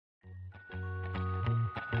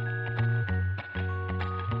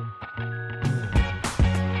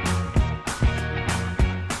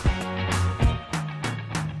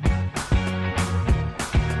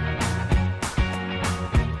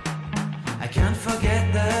can't forget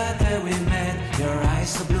the day we met. Your eyes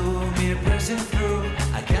so blue, me pressing through.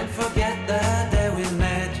 I can't forget the day we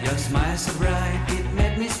met. Your smile so bright, it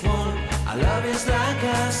made me swoon. Our love is like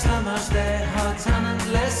a summer's day, hot and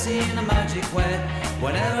endless in a magic way.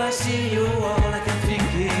 Whenever I see you, all I can think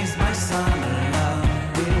is my summer love.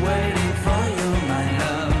 Been waiting for you, my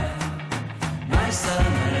love. My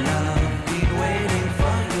summer love. Been waiting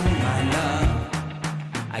for you, my love.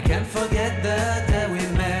 I can't forget the day we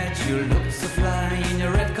met. You looked so fly in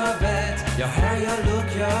your red Corvette. Your hair, your look,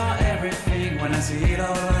 your everything. When I see it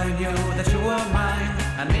all, I knew that you were mine.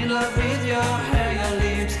 I'm in love with your hair, your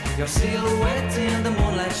lips, your silhouette in the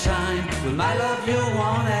moonlight shine. With my love, you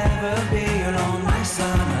won't ever be alone. My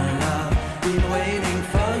summer love, been waiting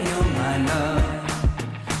for you, my love.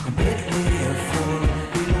 Completely a fool,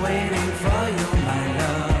 been waiting for you, my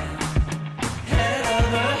love. Head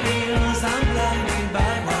over heels, I'm blinded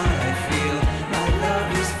by what I feel. My love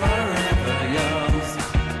is forever yours.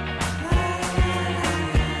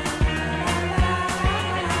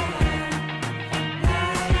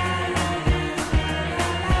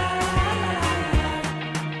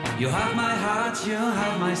 You have my heart, you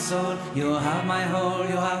have my soul. You have my whole,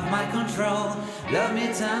 you have my control. Love me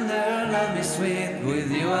tender, love me sweet.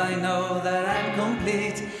 With you I know that I'm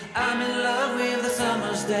complete. I'm in love with the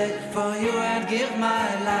summer's day. For you I'd give my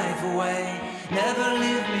life away. Never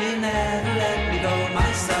leave me, never let me go.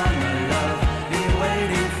 My summer love, been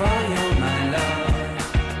waiting for you, my love.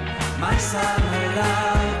 My summer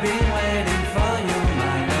love, been waiting for you,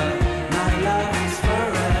 my love. My love is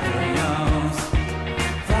forever yours.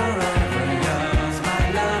 Forever yours. My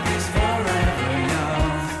love is forever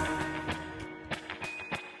yours.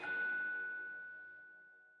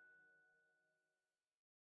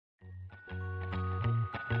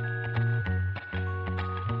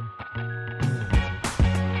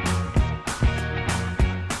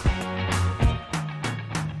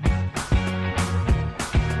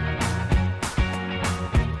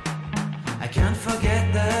 I can't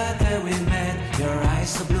forget the day we met. Your eyes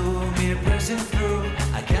so blue, me pressing through.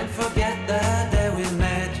 I can't forget the day we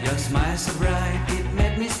met. Your smile so bright, it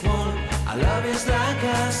made me swoon. Our love is like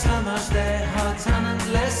a summer's day, hot and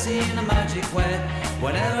endless in a magic way.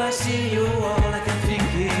 Whenever I see you,